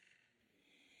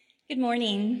Good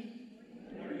morning.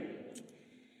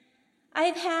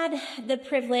 I've had the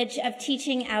privilege of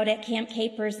teaching out at Camp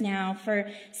Capers now for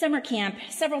summer camp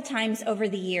several times over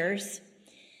the years.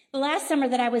 The last summer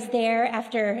that I was there,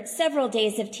 after several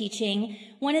days of teaching,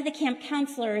 one of the camp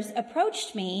counselors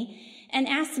approached me and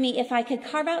asked me if I could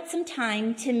carve out some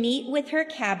time to meet with her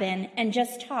cabin and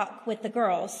just talk with the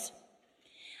girls.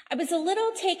 I was a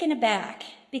little taken aback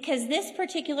because this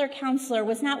particular counselor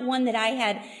was not one that I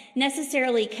had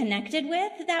necessarily connected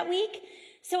with that week,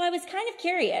 so I was kind of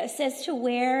curious as to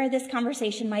where this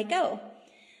conversation might go.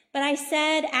 But I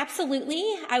said,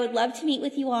 absolutely, I would love to meet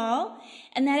with you all.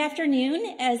 And that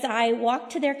afternoon, as I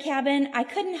walked to their cabin, I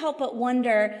couldn't help but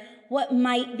wonder what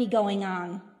might be going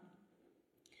on.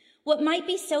 What might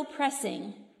be so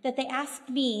pressing that they asked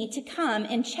me to come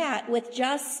and chat with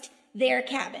just their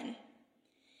cabin.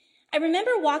 I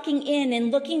remember walking in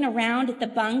and looking around at the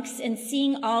bunks and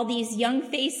seeing all these young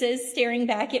faces staring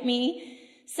back at me,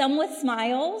 some with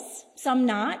smiles, some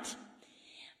not,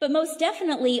 but most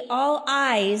definitely all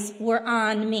eyes were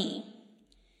on me.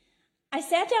 I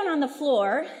sat down on the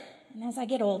floor, and as I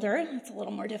get older, it's a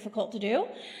little more difficult to do,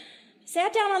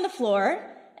 sat down on the floor,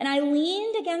 and I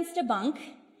leaned against a bunk,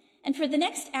 and for the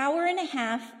next hour and a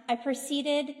half, I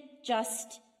proceeded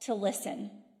just to listen.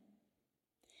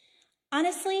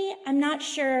 Honestly, I'm not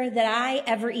sure that I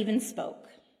ever even spoke.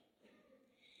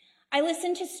 I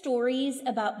listened to stories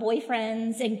about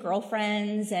boyfriends and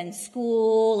girlfriends and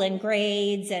school and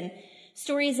grades and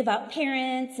stories about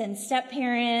parents and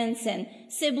step-parents and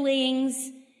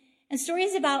siblings and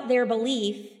stories about their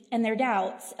belief and their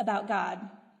doubts about God.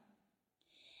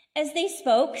 As they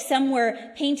spoke, some were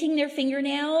painting their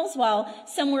fingernails while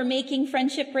some were making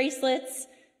friendship bracelets.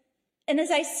 And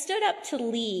as I stood up to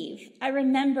leave, I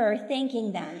remember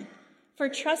thanking them for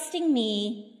trusting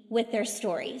me with their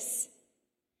stories.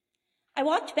 I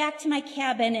walked back to my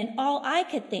cabin, and all I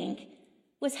could think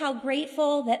was how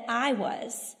grateful that I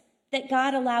was that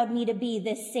God allowed me to be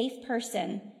this safe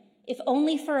person, if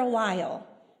only for a while,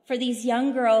 for these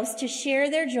young girls to share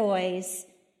their joys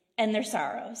and their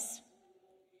sorrows.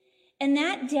 And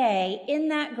that day in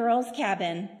that girls'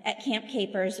 cabin at Camp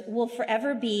Capers will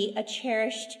forever be a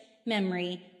cherished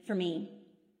memory for me.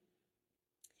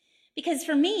 Because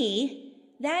for me,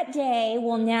 that day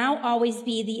will now always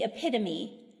be the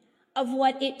epitome of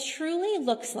what it truly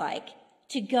looks like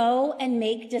to go and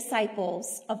make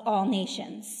disciples of all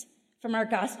nations, from our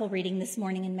gospel reading this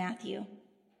morning in Matthew.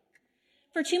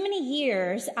 For too many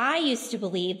years, I used to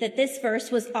believe that this verse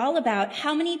was all about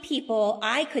how many people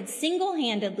I could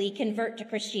single-handedly convert to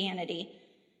Christianity.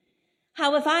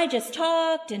 How if I just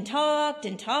talked and talked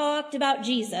and talked about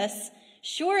Jesus,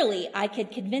 surely I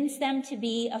could convince them to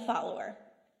be a follower.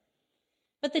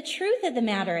 But the truth of the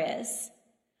matter is,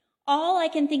 all I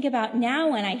can think about now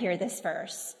when I hear this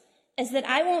verse is that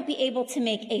I won't be able to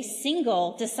make a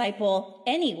single disciple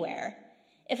anywhere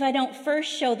if I don't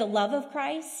first show the love of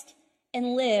Christ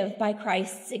and live by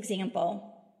Christ's example.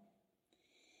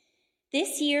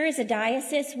 This year as a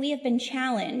diocese, we have been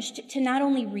challenged to not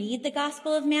only read the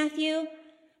Gospel of Matthew,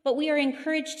 but we are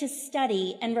encouraged to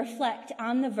study and reflect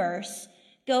on the verse,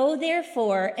 "Go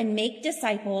therefore and make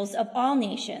disciples of all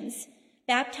nations,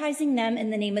 baptizing them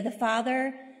in the name of the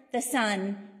Father, the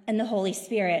Son, and the Holy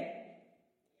Spirit."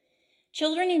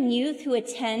 Children and youth who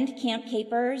attend Camp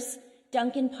Capers,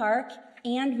 Duncan Park,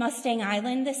 and Mustang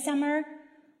Island this summer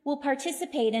will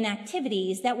participate in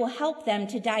activities that will help them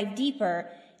to dive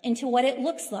deeper into what it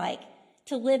looks like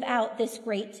to live out this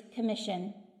great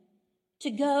commission,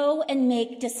 to go and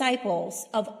make disciples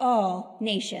of all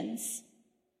nations.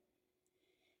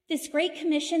 This great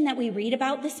commission that we read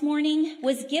about this morning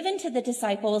was given to the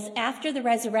disciples after the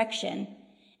resurrection,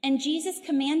 and Jesus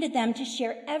commanded them to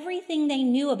share everything they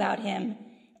knew about him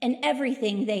and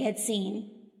everything they had seen.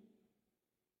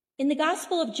 In the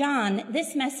Gospel of John,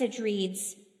 this message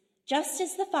reads, "Just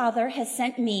as the Father has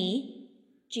sent me,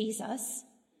 Jesus,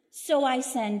 so I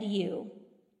send you."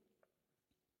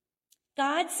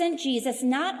 God sent Jesus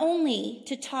not only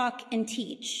to talk and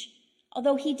teach,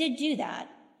 although he did do that,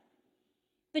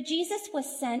 but Jesus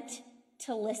was sent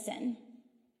to listen,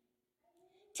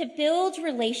 to build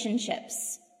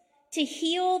relationships, to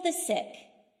heal the sick,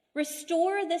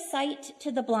 restore the sight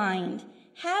to the blind,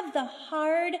 have the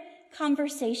hard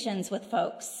conversations with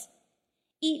folks,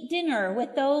 eat dinner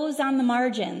with those on the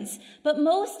margins, but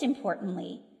most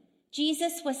importantly,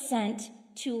 Jesus was sent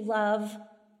to love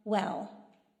well.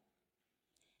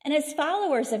 And as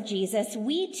followers of Jesus,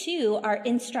 we too are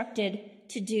instructed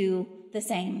to do the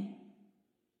same.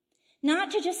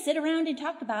 Not to just sit around and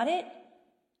talk about it,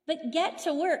 but get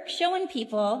to work showing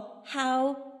people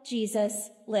how Jesus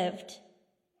lived.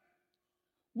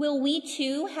 Will we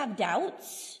too have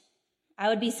doubts? I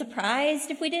would be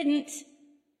surprised if we didn't.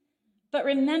 But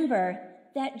remember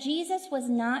that Jesus was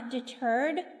not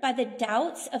deterred by the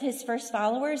doubts of his first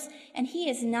followers, and he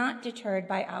is not deterred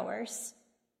by ours.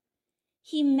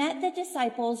 He met the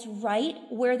disciples right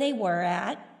where they were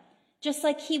at, just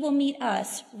like he will meet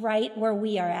us right where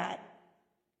we are at.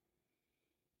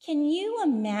 Can you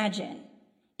imagine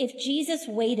if Jesus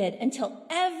waited until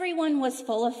everyone was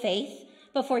full of faith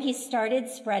before he started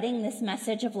spreading this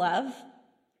message of love?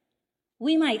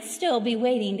 We might still be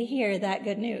waiting to hear that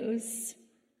good news.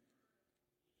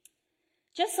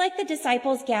 Just like the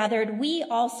disciples gathered, we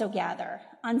also gather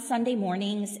on Sunday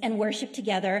mornings and worship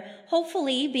together,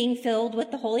 hopefully being filled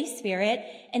with the Holy Spirit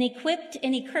and equipped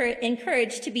and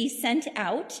encouraged to be sent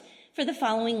out for the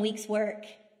following week's work.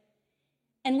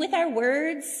 And with our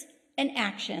words and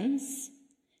actions,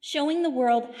 showing the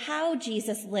world how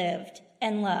Jesus lived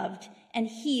and loved and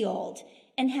healed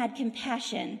and had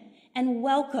compassion and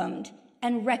welcomed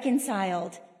and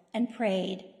reconciled and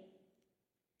prayed.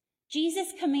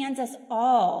 Jesus commands us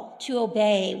all to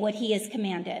obey what he has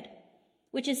commanded,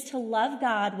 which is to love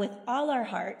God with all our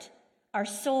heart, our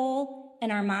soul,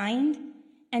 and our mind,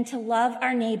 and to love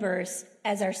our neighbors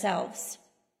as ourselves.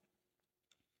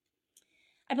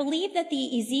 I believe that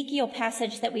the Ezekiel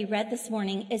passage that we read this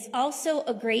morning is also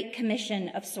a great commission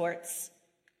of sorts.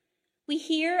 We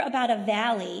hear about a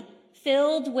valley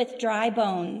filled with dry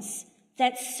bones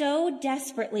that so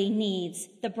desperately needs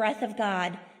the breath of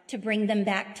God to bring them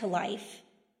back to life.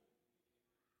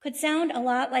 Could sound a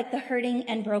lot like the hurting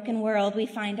and broken world we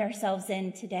find ourselves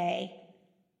in today.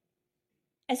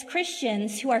 As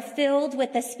Christians who are filled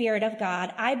with the Spirit of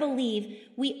God, I believe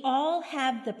we all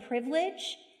have the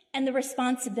privilege and the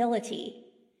responsibility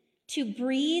to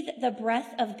breathe the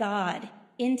breath of God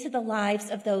into the lives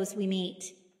of those we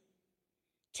meet,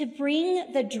 to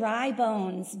bring the dry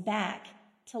bones back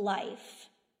to life,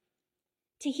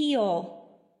 to heal,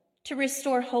 to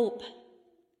restore hope.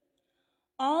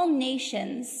 All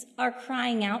nations are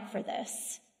crying out for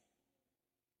this.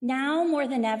 Now more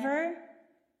than ever,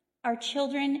 our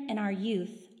children and our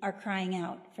youth are crying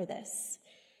out for this.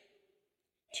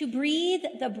 To breathe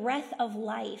the breath of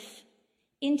life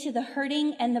into the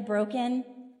hurting and the broken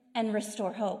and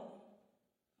restore hope.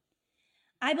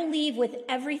 I believe with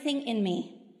everything in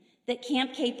me that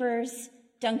Camp Capers,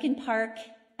 Duncan Park,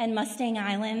 and Mustang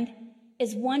Island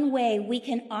is one way we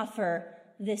can offer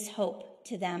this hope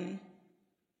to them.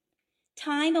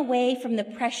 Time away from the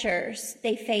pressures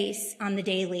they face on the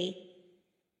daily,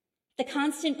 the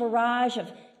constant barrage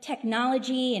of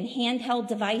technology and handheld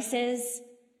devices,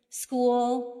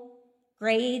 school,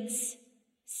 grades,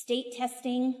 state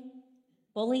testing,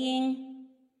 bullying,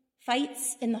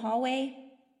 fights in the hallway,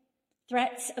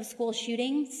 threats of school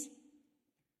shootings,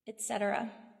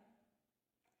 etc.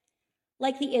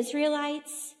 Like the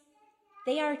Israelites,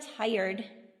 they are tired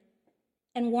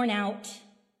and worn out,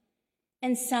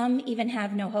 and some even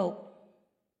have no hope.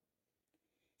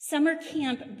 Summer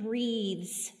camp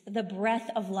breathes the breath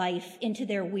of life into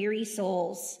their weary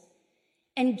souls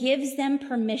and gives them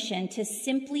permission to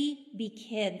simply be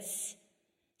kids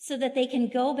so that they can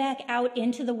go back out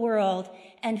into the world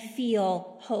and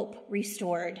feel hope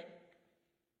restored.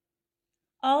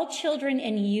 All children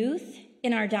and youth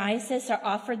in our diocese are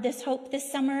offered this hope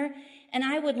this summer, and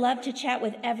I would love to chat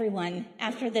with everyone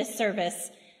after this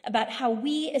service about how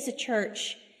we as a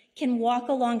church can walk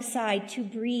alongside to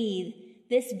breathe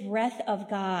this breath of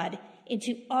God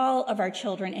into all of our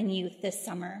children and youth this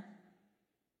summer.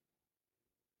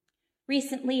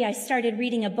 Recently, I started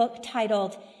reading a book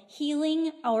titled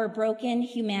Healing Our Broken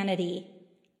Humanity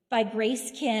by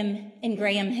Grace Kim and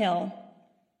Graham Hill.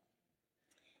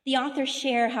 The authors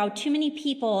share how too many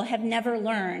people have never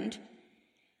learned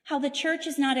how the church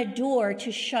is not a door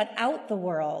to shut out the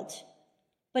world,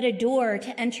 but a door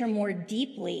to enter more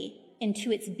deeply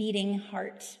into its beating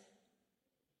heart.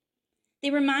 They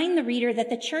remind the reader that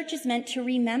the church is meant to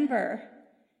remember,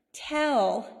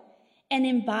 tell, and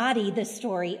embody the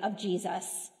story of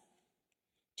Jesus,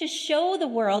 to show the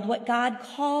world what God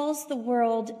calls the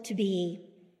world to be.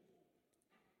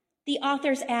 The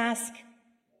authors ask,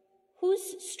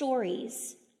 whose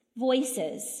stories,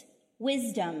 voices,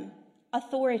 wisdom,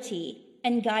 authority,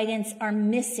 and guidance are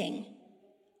missing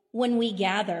when we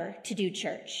gather to do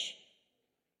church?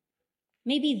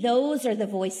 Maybe those are the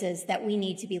voices that we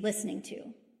need to be listening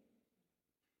to.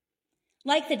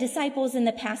 Like the disciples in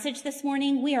the passage this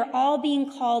morning, we are all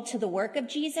being called to the work of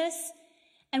Jesus,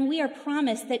 and we are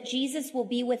promised that Jesus will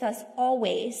be with us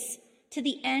always to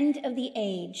the end of the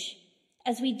age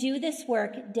as we do this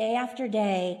work day after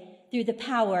day through the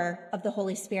power of the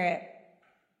Holy Spirit.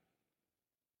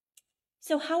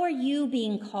 So how are you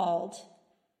being called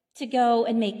to go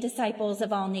and make disciples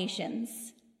of all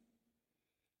nations?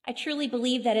 I truly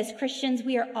believe that as Christians,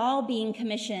 we are all being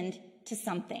commissioned to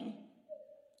something.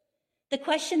 The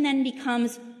question then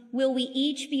becomes, will we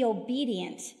each be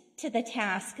obedient to the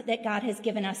task that God has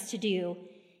given us to do,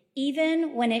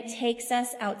 even when it takes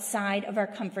us outside of our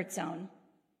comfort zone?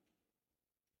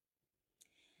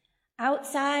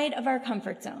 Outside of our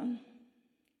comfort zone.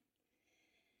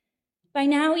 By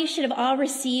now, you should have all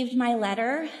received my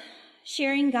letter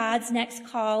sharing God's next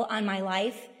call on my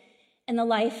life and the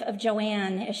life of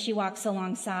Joanne as she walks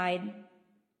alongside.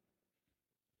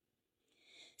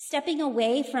 Stepping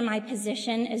away from my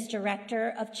position as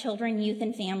director of children, youth,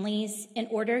 and families in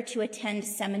order to attend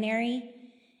seminary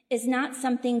is not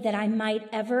something that I might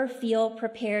ever feel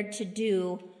prepared to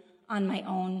do on my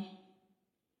own.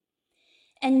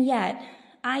 And yet,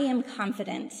 I am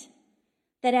confident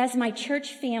that as my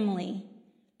church family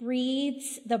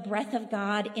breathes the breath of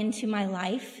God into my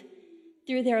life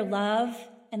through their love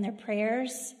and their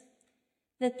prayers,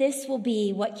 that this will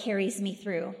be what carries me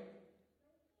through.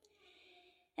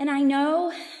 And I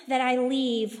know that I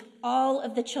leave all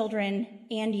of the children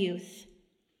and youth,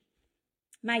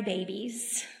 my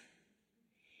babies,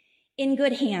 in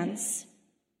good hands,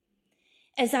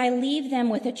 as I leave them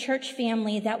with a church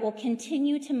family that will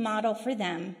continue to model for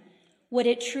them what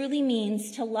it truly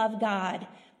means to love God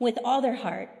with all their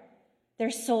heart, their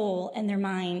soul, and their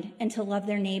mind, and to love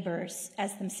their neighbors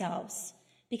as themselves,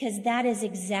 because that is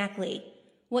exactly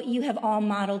what you have all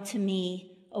modeled to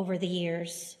me over the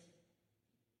years.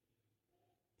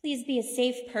 Please be a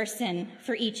safe person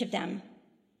for each of them,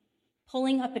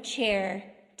 pulling up a chair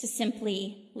to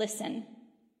simply listen.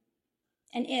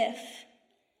 And if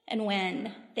and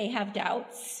when they have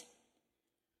doubts,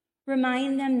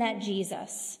 remind them that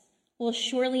Jesus will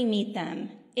surely meet them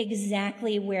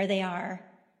exactly where they are,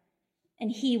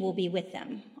 and he will be with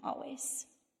them always.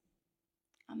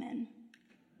 Amen.